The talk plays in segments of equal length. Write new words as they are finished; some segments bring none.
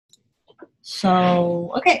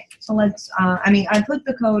So, okay, so let's, I mean, I put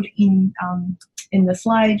the code in the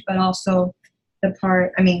slide, but also the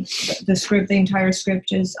part, I mean, the script, the entire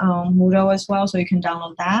script is Moodle as well, so you can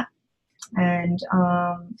download that. And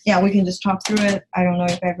yeah, we can just talk through it. I don't know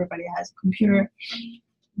if everybody has a computer,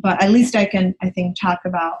 but at least I can, I think, talk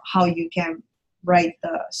about how you can write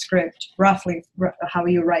the script, roughly how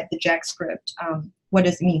you write the JAGS script. What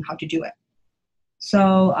does it mean, how to do it.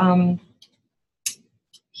 So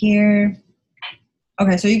here,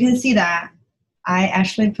 okay, so you can see that I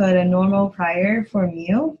actually put a normal prior for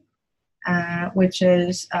mu, which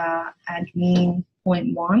is at mean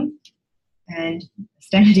 0.1 and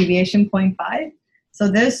standard deviation 0.5. So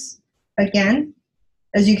this, again,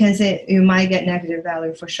 as you can see, you might get negative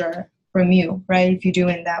value for sure for mu, right, if you do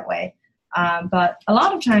it that way. But a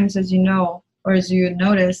lot of times, as you know, or as you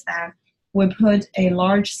notice, that we put a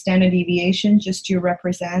large standard deviation just to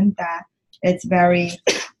represent that it's very,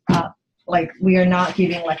 like we are not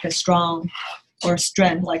giving like a strong or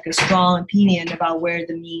strength, like a strong opinion about where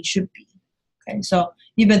the mean should be. Okay, so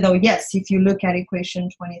even though, yes, if you look at equation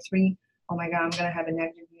 23, oh my God, I'm going to have a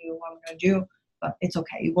negative mu, what I'm going to do, but it's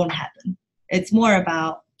okay, it won't happen. It's more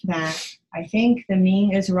about that I think the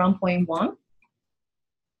mean is around 0.1,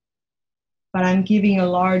 but I'm giving a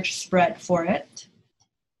large spread for it.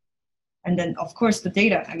 And then, of course, the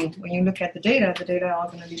data, I mean, when you look at the data are all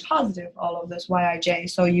going to be positive, all of this Yij,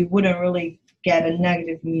 so you wouldn't really get a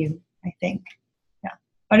negative mu, I think. Yeah,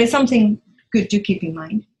 but it's something good to keep in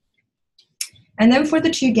mind. And then for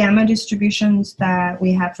the two gamma distributions that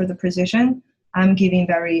we have for the precision, I'm giving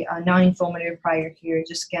very non-informative prior here,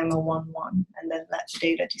 just gamma 1, 1, and then let the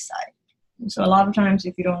data decide. So a lot of times,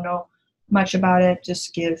 if you don't know much about it,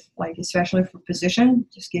 just give, like, especially for precision,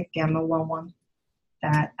 just give gamma 1, 1.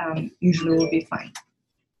 That usually will be fine.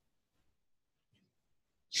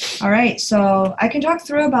 All right, so I can talk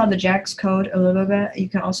through about the JAGS code a little bit. You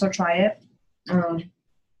can also try it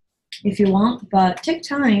if you want, but take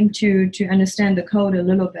time to understand the code a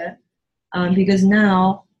little bit because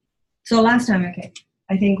now, so last time, okay,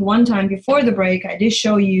 I think one time before the break, I did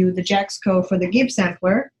show you the JAGS code for the Gibbs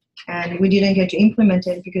sampler, and we didn't get to implement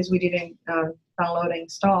it because we didn't download and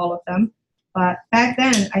install all of them. But back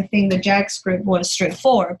then, I think the JAGS script was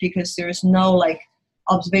straightforward because there's no like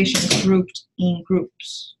observations grouped in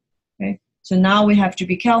groups. Okay, so now we have to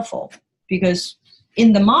be careful because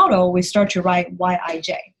in the model we start to write Yij,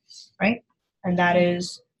 right? And that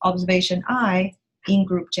is observation I in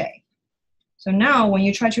group J. So now when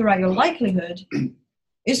you try to write your likelihood,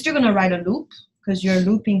 you're still going to write a loop because you're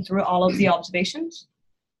looping through all of the observations.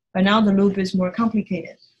 But now the loop is more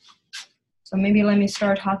complicated. So maybe let me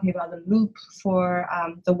start talking about the loop for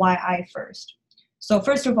the Yi first. So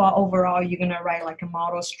first of all, overall, you're going to write like a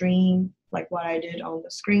model string, like what I did on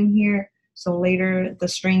the screen here. So later, the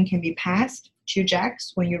string can be passed to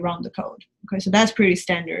JAGS when you run the code. Okay, so that's pretty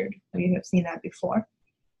standard. You have seen that before.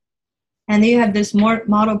 And then you have this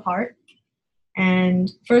model part.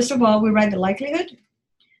 And first of all, we write the likelihood.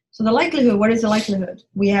 So the likelihood, what is the likelihood?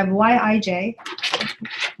 We have Yij.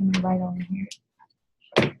 Let me write on here.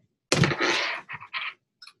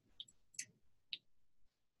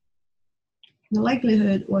 The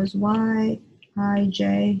likelihood was Yij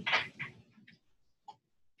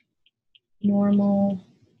normal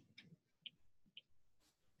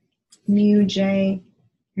mu j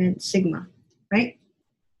and sigma, right?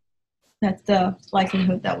 That's the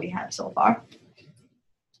likelihood that we have so far.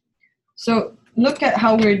 So look at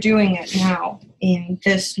how we're doing it now in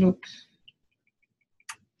this loop.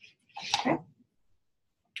 Okay.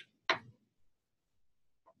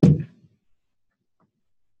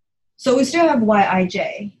 So we still have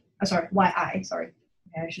Yi, sorry,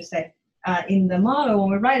 I should say. In the model,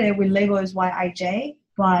 when we write it, we label as Yij,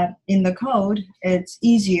 but in the code, it's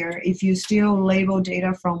easier if you still label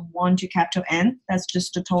data from 1 to capital N. That's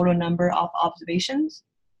just the total number of observations,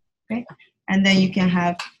 okay? And then you can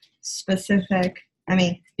have specific, I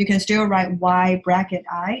mean, you can still write Y bracket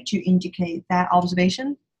I to indicate that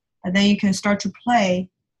observation, and then you can start to play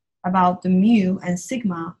about the mu and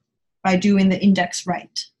sigma by doing the index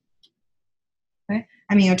right. Okay?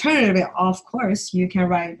 I mean, alternatively, of course, you can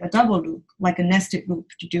write a double loop, like a nested loop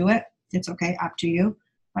to do it. It's okay, up to you.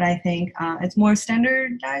 But I think it's more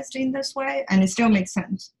standardized in this way, and it still makes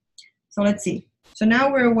sense. So let's see. So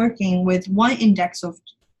now we're working with one index of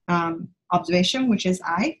observation, which is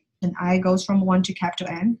I, and I goes from 1 to capital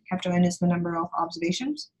N. Capital N is the number of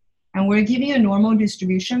observations. And we're giving a normal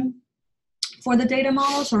distribution for the data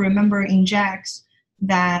model. So remember in JAGS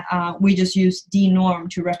that we just use d norm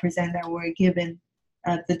to represent that we're given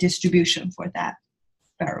the distribution for that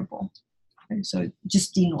variable. Okay, so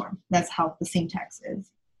just d norm. That's how the syntax is.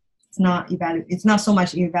 It's not so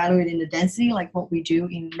much evaluating the density like what we do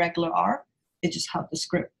in regular R. It's just how the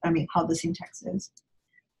script, how the syntax is.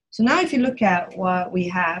 So now if you look at what we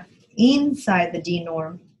have inside the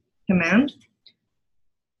dnorm command,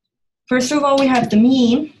 first of all, we have the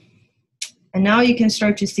mean. And now you can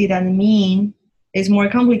start to see that the mean is more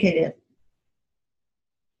complicated.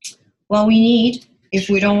 What we need, if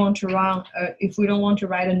we don't want to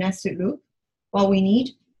write a nested loop, what we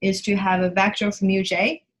need is to have a vector of mu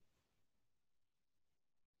j,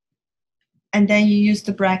 and then you use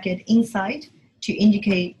the bracket inside to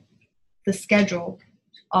indicate the schedule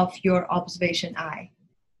of your observation I.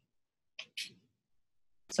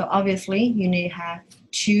 So obviously, you need to have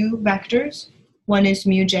two vectors. One is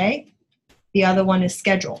mu j, the other one is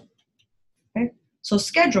schedule. Okay? So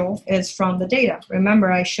schedule is from the data.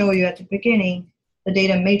 Remember, I showed you at the beginning the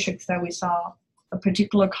data matrix that we saw. A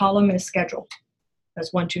particular column is schedule.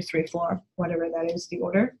 That's 1, 2, 3, 4, whatever that is, the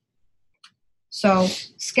order. So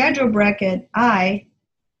schedule bracket I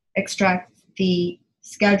extracts the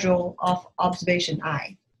schedule of observation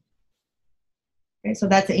I. Okay, so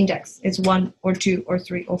that's the index. It's 1 or 2 or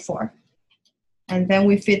 3 or 4. And then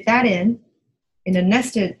we fit that in a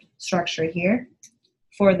nested structure here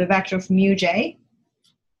for the vector of mu j.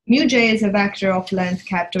 Mu j is a vector of length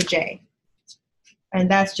capital J. And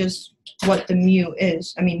that's just what the mu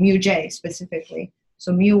is. Mu j specifically.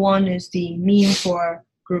 So mu1 is the mean for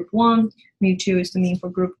group 1, mu2 is the mean for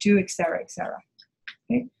group 2, etc., etc.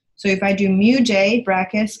 Okay? So if I do mu j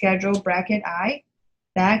bracket schedule bracket I,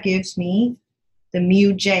 that gives me the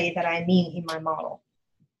mu j that I mean in my model.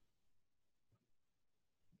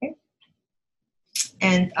 Okay?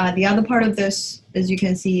 And the other part of this, as you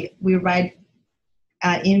can see, we write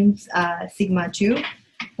in sigma 2.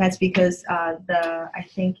 That's because I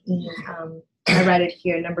think I write it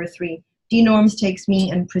here, number 3. Dnorms takes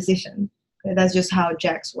mean and precision. Okay, that's just how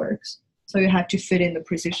JAGS works. So you have to fit in the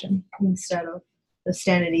precision instead of the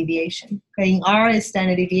standard deviation. Okay, in R is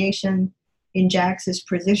standard deviation, in JAGS is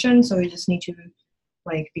precision, so you just need to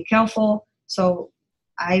be careful. So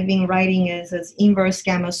I've been writing it as inverse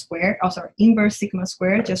gamma squared, inverse sigma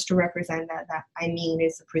squared, just to represent that I mean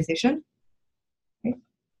is the precision. Okay.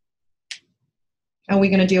 And we're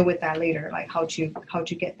gonna deal with that later, like how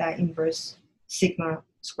to get that inverse sigma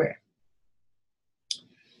squared.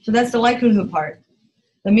 So that's the likelihood part.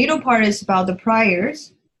 The middle part is about the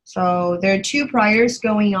priors. So there are two priors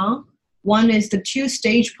going on. One is the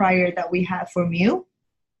two-stage prior that we have for mu,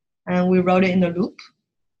 and we wrote it in the loop.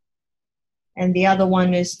 And the other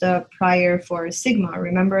one is the prior for sigma.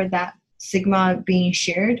 Remember that sigma being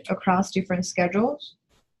shared across different schedules?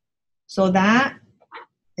 So that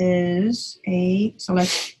is so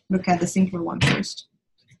let's look at the simpler one first.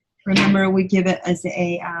 Remember, we give it as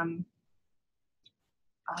a,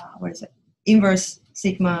 inverse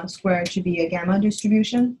sigma squared to be a gamma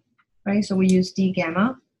distribution, right? So we use d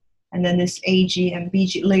gamma, and then this ag and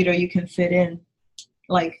bg, later you can fit in,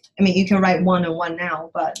 you can write 1 and 1 now,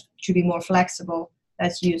 but to be more flexible,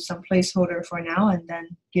 let's use some placeholder for now and then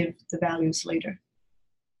give the values later.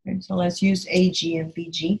 Okay, so let's use ag and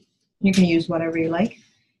bg. You can use whatever you like.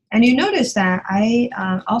 And you notice that I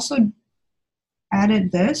also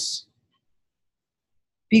added this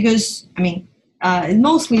because,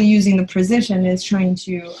 mostly using the precision is trying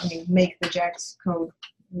to, make the JAGS code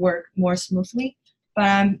work more smoothly. But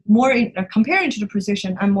I'm more, comparing to the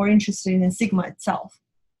precision, I'm more interested in sigma itself.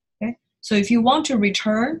 Okay? So if you want to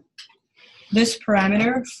return this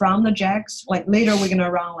parameter from the JAGS, later we're gonna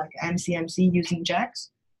run MCMC using JAGS,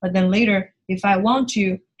 but then later, if I want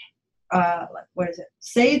to,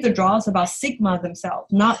 say the draws about sigma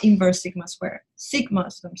themselves, not inverse sigma squared,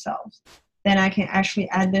 sigmas themselves, then I can actually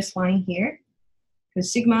add this line here,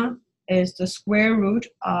 because sigma is the square root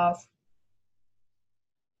of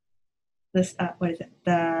this,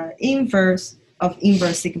 the inverse of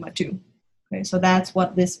inverse sigma 2. Okay, so that's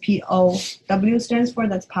what this POW stands for,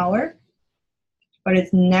 that's power. But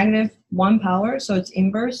it's -1 power, so it's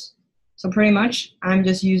inverse. So pretty much, I'm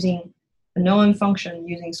just using a known function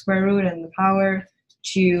using square root and the power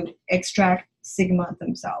to extract sigma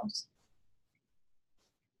themselves.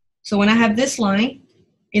 So when I have this line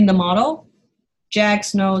in the model,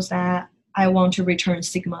 JAGS knows that I want to return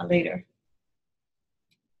sigma later.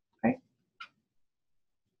 Okay?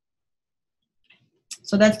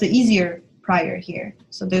 So that's the easier prior here.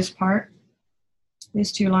 So this part,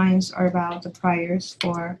 these two lines are about the priors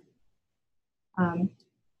for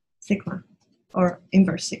sigma or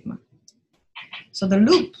inverse sigma. So the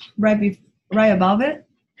loop right above it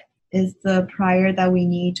is the prior that we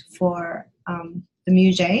need for the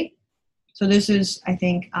mu j. So this is, I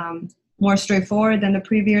think, more straightforward than the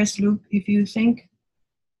previous loop, if you think.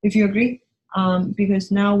 if you agree.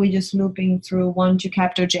 Because now we're just looping through 1 to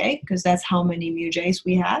capital J, because that's how many mu j's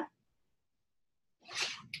we have.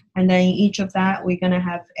 And then in each of that, we're going to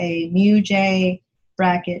have a mu j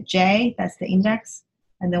bracket j, that's the index.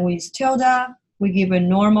 And then we use tilde, we give a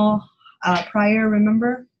normal prior,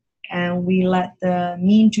 remember? And we let the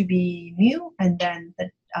mean to be mu, and then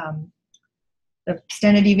the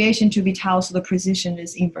standard deviation to be tau, so the precision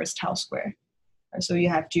is inverse tau squared. So you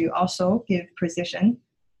have to also give precision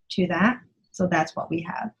to that. So that's what we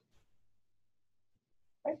have.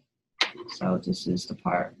 Okay. So this is the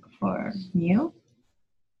part for mu.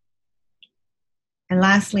 And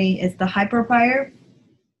lastly is the hyperprior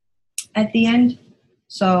at the end.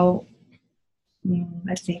 So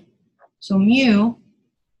let's see. So mu,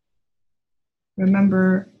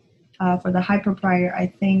 remember for the hyperprior, I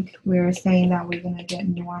think we're saying that we're going to get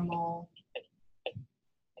normal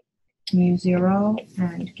mu 0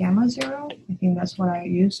 and gamma 0. I think that's what I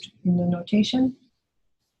used in the notation.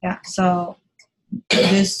 Yeah, so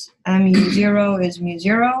this mu 0 is mu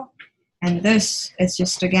 0, and this is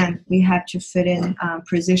just, again, we have to fit in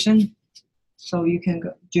precision. So you can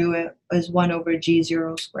do it as 1 over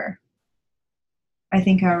g0 squared. I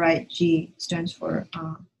think I write G stands for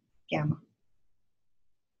gamma.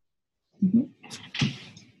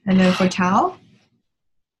 And then for tau,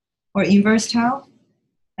 or inverse tau,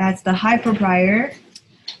 that's the hyperparameter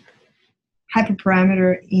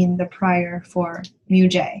in the prior for mu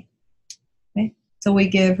j. Okay? So we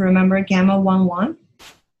give, remember, gamma 1, 1.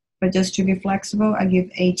 But just to be flexible, I give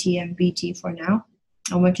AT and BT for now.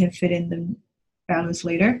 And we can fit in the values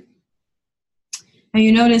later. And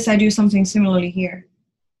you notice I do something similarly here,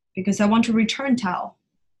 because I want to return tau,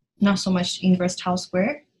 not so much inverse tau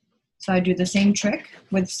squared. So I do the same trick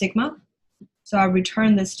with sigma. So I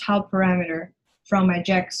return this tau parameter from my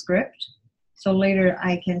JAGS script. So later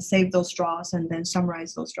I can save those draws and then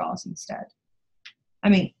summarize those draws instead. I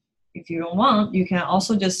mean, if you don't want, you can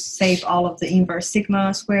also just save all of the inverse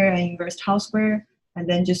sigma square and inverse tau square, and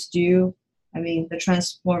then just do, I mean, the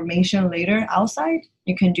transformation later outside.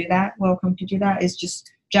 You can do that. Welcome to do that. It's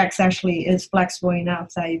just JAGS actually is flexible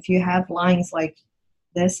enough that if you have lines like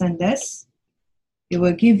this and this, it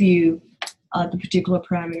will give you the particular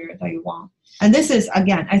parameter that you want. And this is,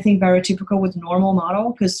 again, I think very typical with normal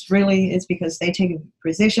model, because really it's because they take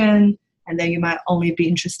precision, and then you might only be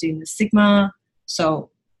interested in the sigma. So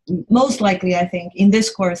most likely, I think, in this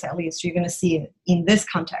course at least, you're going to see it in this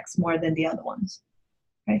context more than the other ones.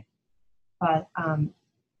 Okay? But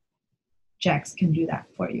JAGS can do that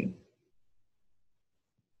for you.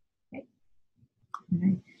 Okay. And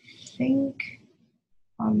I think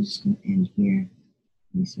I'm just going to end here.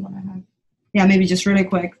 Let me see what I have. Yeah, maybe just really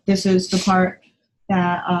quick. This is the part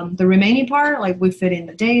that, the remaining part, like we fit in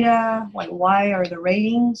the data, like Y are the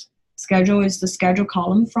ratings. Schedule is the schedule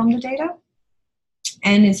column from the data.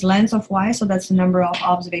 N is length of Y, so that's the number of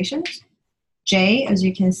observations. J, as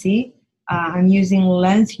you can see, I'm using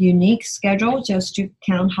length unique schedule just to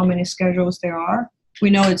count how many schedules there are. We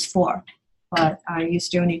know it's 4, but you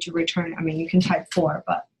still need to return. I mean, you can type 4,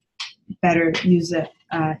 but better use it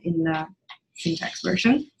in the syntax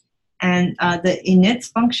version. And the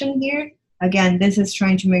init function here, again, this is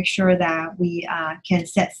trying to make sure that we can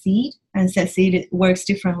set seed, and set seed, it works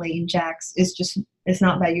differently in JAGS. It's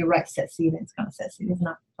not that you write set seed and it's going to set seed. It's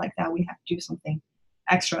not like that. We have to do something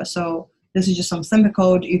extra. So this is just some simple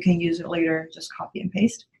code. You can use it later, just copy and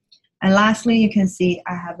paste. And lastly, you can see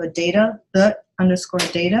I have a data, the underscore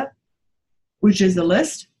data, which is a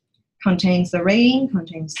list, contains the rating,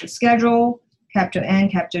 contains the schedule, capital N,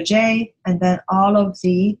 capital J, and then all of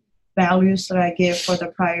the values that I give for the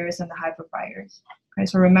priors and the hyperpriors. Okay,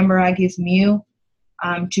 so remember I give mu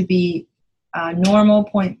to be normal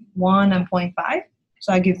 0.1 and 0.5.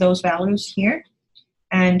 So I give those values here.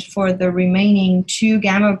 And for the remaining 2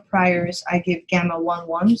 gamma priors, I give gamma 1,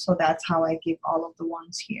 1. So that's how I give all of the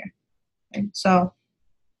ones here. Okay, so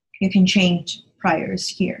you can change priors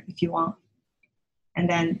here if you want. And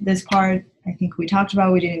then this part, I think we talked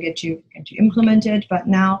about, we didn't get to implement it, but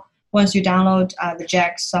now once you download the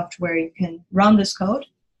JAGS software, you can run this code.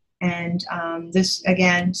 And this,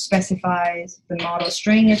 again, specifies the model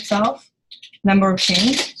string itself, number of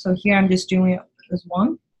chains. So here I'm just doing it as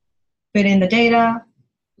 1. Fit in the data.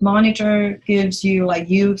 Monitor gives you, like,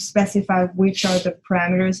 you specify which are the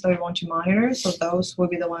parameters that you want to monitor. So those will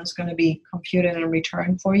be the ones going to be computed and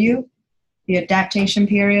returned for you. The adaptation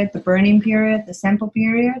period, the burning period, the sample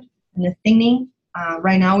period, and the thinning.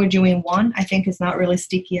 Right now we're doing 1. I think it's not really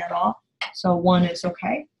sticky at all. So 1 is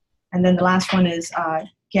okay. And then the last one is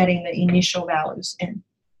getting the initial values in.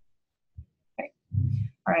 Okay.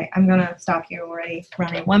 All right, I'm gonna stop here. We're already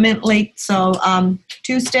running 1 minute late. So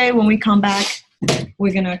Tuesday when we come back,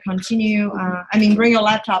 we're gonna continue. I mean, bring your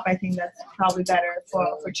laptop. I think that's probably better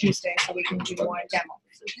for Tuesday, so we can do more demo.